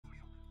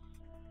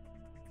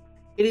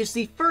It is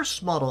the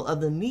first model of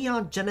the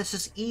Neon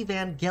Genesis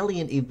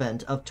Evangelion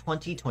event of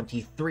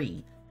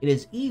 2023. It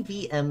is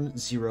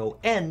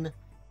EVM00N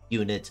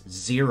Unit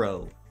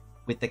 0,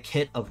 with the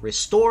kit of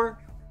Restore,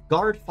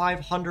 Guard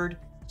 500,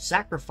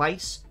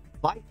 Sacrifice,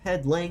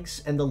 Biped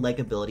Legs, and the leg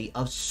ability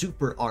of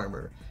Super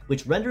Armor,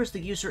 which renders the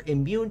user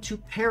immune to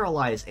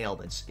paralyze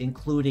ailments,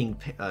 including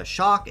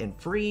shock and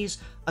freeze,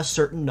 a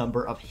certain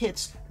number of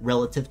hits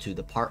relative to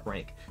the part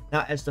rank.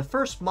 Now, as the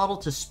first model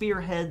to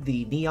spearhead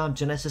the Neon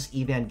Genesis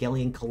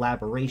Evangelion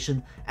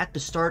collaboration at the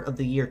start of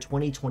the year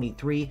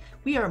 2023,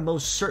 we are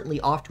most certainly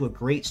off to a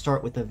great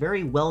start with a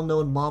very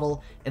well-known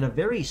model and a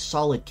very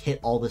solid kit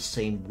all the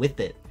same with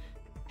it.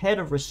 Head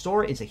of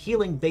Restore is a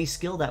healing-based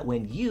skill that,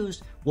 when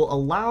used, will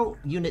allow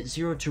Unit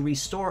 0 to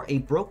restore a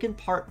broken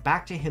part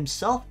back to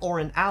himself or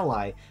an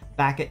ally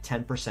back at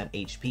 10%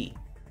 HP.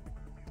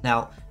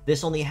 Now,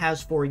 this only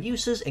has 4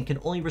 uses and can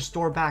only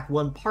restore back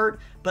one part,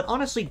 but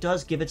honestly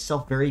does give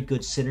itself very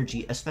good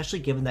synergy, especially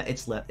given that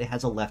it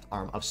has a left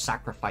arm of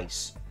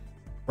Sacrifice.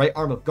 Right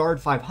arm of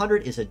Guard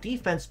 500 is a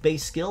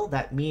defense-based skill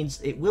that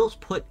means it will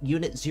put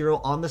Unit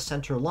 0 on the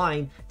center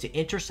line to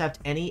intercept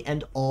any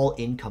and all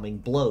incoming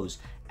blows.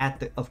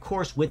 Of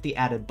course, with the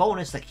added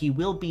bonus that he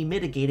will be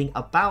mitigating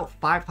about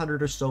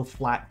 500 or so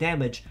flat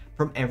damage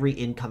from every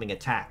incoming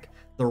attack.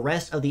 The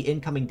rest of the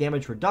incoming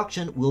damage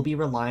reduction will be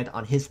reliant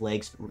on his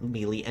legs'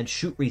 melee and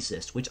shoot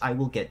resist, which I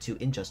will get to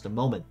in just a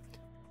moment.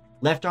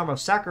 Left arm of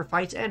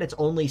Sacrifice and its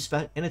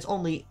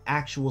only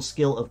actual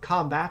skill of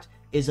combat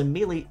is the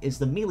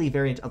melee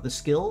variant of the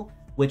skill,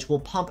 which will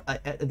pump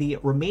the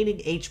remaining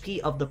HP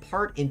of the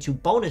part into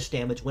bonus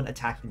damage when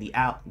attacking the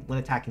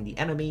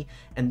enemy,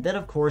 and then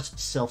of course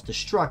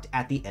self-destruct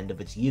at the end of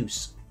its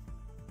use.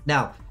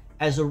 Now,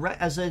 as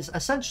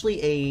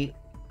essentially a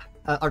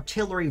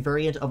artillery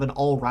variant of an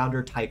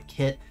all-rounder type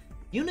kit,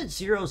 Unit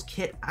 0's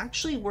kit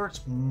actually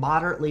works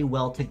moderately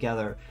well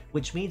together,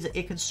 which means that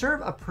it can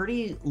serve a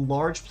pretty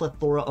large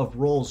plethora of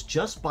roles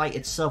just by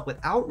itself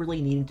without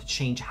really needing to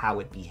change how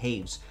it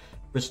behaves.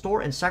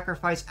 Restore and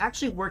Sacrifice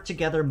actually work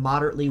together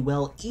moderately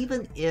well,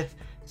 even if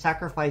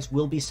Sacrifice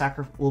will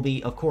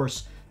be of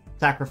course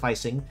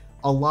sacrificing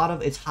a lot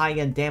of its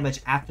high-end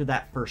damage after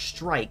that first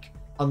strike,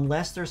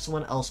 unless there's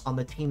someone else on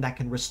the team that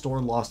can restore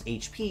lost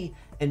HP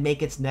and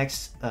make its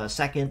next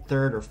second,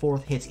 third, or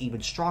fourth hits even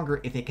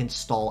stronger if it can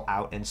stall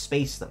out and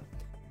space them.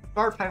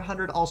 Guard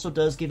 500 also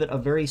does give it a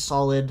very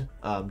solid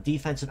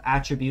defensive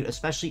attribute,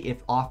 especially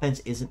if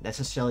offense isn't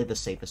necessarily the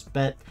safest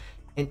bet.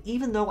 And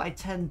even though I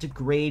tend to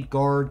grade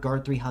Guard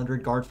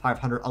 300, Guard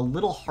 500 a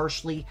little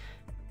harshly,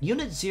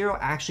 Unit 0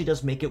 actually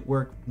does make it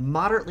work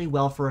moderately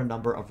well for a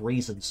number of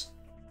reasons.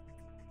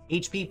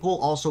 HP pool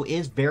also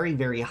is very,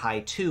 very high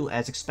too,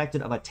 as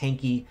expected of a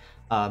tanky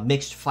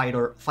mixed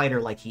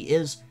fighter like he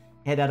is.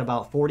 Head at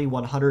about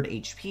 4100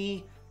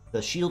 HP,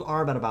 the shield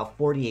arm at about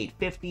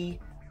 4850,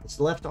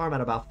 its left arm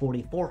at about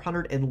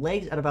 4400, and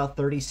legs at about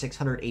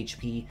 3600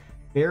 HP.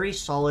 Very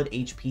solid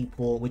HP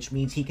pool, which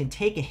means he can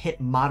take a hit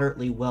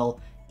moderately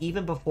well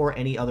even before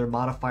any other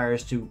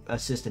modifiers to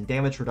assist in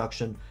damage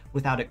reduction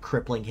without it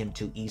crippling him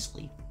too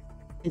easily.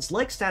 Its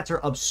leg stats are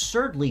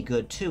absurdly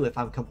good too, if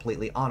I'm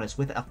completely honest,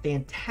 with a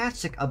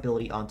fantastic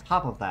ability on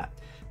top of that.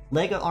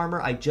 Leg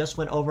armor I just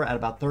went over at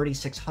about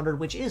 3600,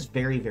 which is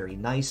very, very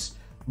nice.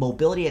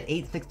 Mobility at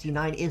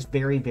 869 is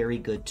very, very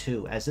good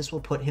too, as this will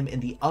put him in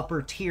the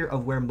upper tier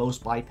of where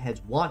most bipeds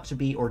want to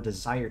be or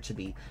desire to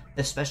be,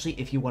 especially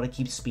if you want to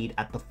keep speed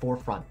at the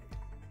forefront.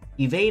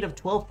 Evade of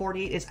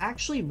 1248 is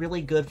actually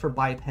really good for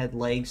biped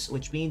legs,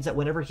 which means that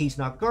whenever he's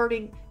not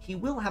guarding, he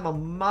will have a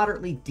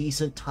moderately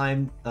decent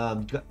time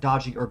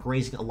dodging or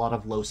grazing a lot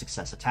of low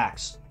success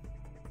attacks.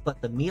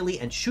 But the melee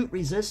and shoot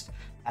resist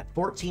at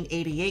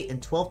 1488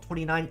 and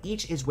 1229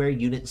 each is where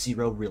Unit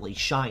 0 really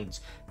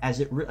shines, as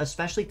it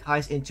especially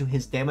ties into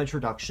his damage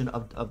reduction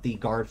of the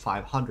Guard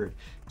 500.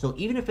 So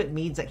even if it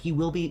means that he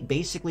will be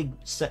basically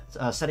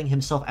setting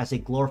himself as a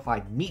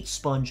glorified meat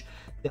sponge,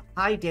 the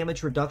high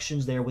damage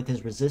reductions there with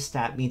his resist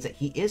stat means that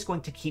he is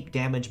going to keep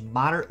damage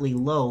moderately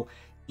low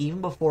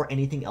even before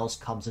anything else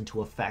comes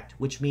into effect,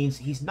 which means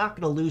he's not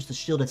going to lose the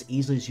shield as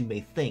easily as you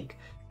may think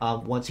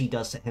once he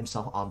does set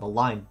himself on the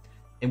line.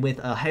 And with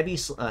a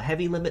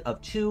heavy limit of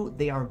 2,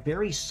 they are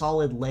very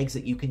solid legs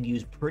that you can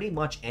use pretty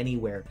much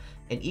anywhere.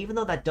 And even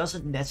though that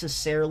doesn't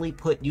necessarily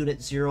put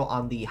Unit 0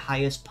 on the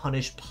highest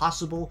punish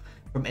possible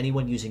from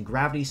anyone using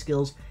gravity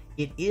skills,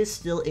 it is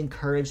still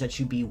encouraged that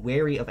you be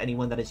wary of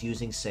anyone that is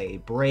using, say,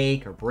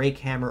 Break or Break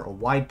Hammer or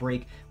Wide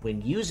Break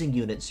when using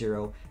Unit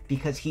 0,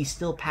 because he's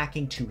still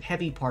packing 2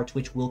 heavy parts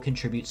which will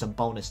contribute some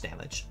bonus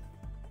damage.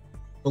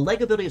 The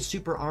leg ability of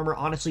Super Armor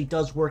honestly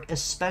does work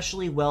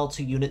especially well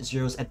to Unit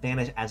 0's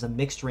advantage as a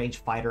mixed-range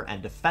fighter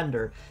and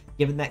defender,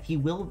 given that he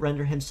will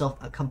render himself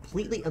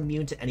completely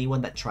immune to anyone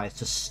that tries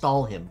to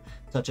stall him,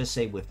 such as,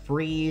 say, with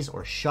Freeze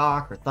or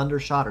Shock or Thunder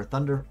Shot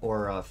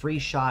or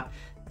Freeze Shot.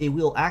 He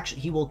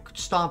will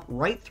stomp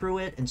right through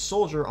it and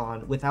soldier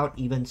on without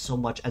even so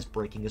much as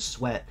breaking a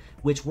sweat,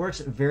 which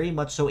works very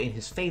much so in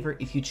his favor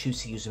if you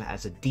choose to use him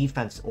as a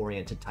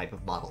defense-oriented type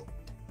of model.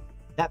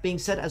 That being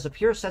said, as a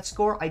pure set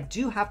score, I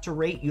do have to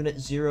rate Unit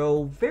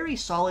 0 very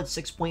solid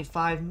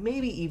 6.5,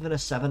 maybe even a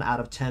 7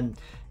 out of 10.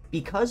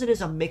 Because it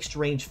is a mixed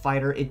range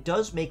fighter, it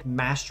does make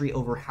mastery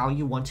over how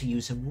you want to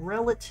use him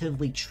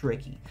relatively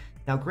tricky.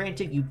 Now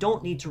granted, you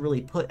don't need to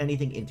really put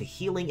anything into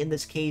healing in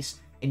this case,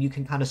 and you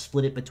can kind of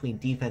split it between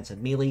defense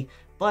and melee,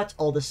 but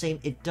all the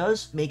same, it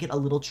does make it a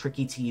little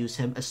tricky to use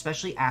him,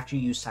 especially after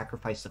you use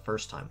Sacrifice the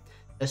first time.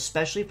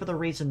 Especially for the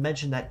reason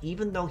mentioned that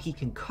even though he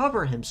can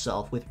cover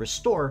himself with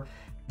Restore,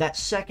 that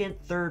second,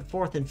 third,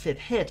 fourth, and fifth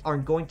hit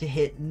aren't going to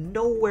hit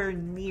nowhere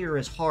near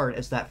as hard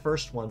as that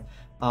first one,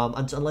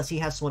 unless he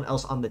has someone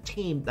else on the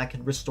team that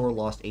can restore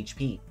lost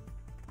HP.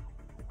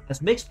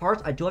 As mixed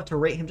parts, I do have to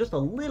rate him just a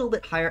little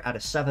bit higher at a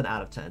 7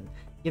 out of 10,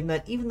 given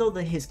that even though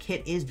his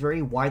kit is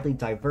very widely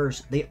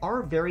diverse, they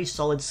are very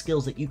solid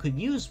skills that you could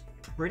use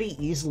pretty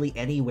easily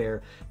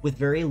anywhere with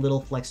very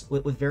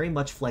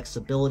much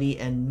flexibility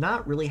and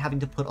not really having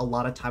to put a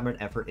lot of time and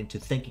effort into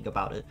thinking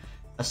about it.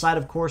 Aside,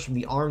 of course, from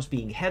the arms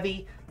being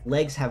heavy,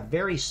 legs have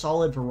very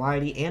solid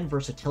variety and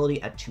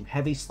versatility at 2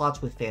 heavy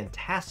slots with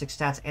fantastic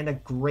stats and a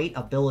great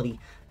ability.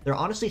 They're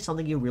honestly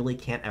something you really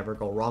can't ever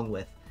go wrong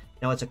with.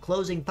 Now, as a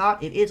closing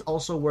thought, it is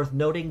also worth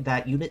noting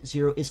that Unit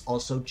 0 is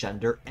also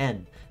gender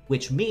N,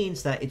 which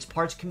means that its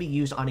parts can be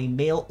used on a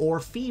male or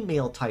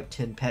female type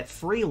tin pet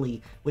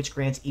freely, which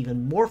grants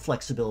even more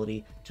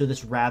flexibility to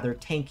this rather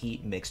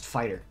tanky mixed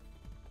fighter.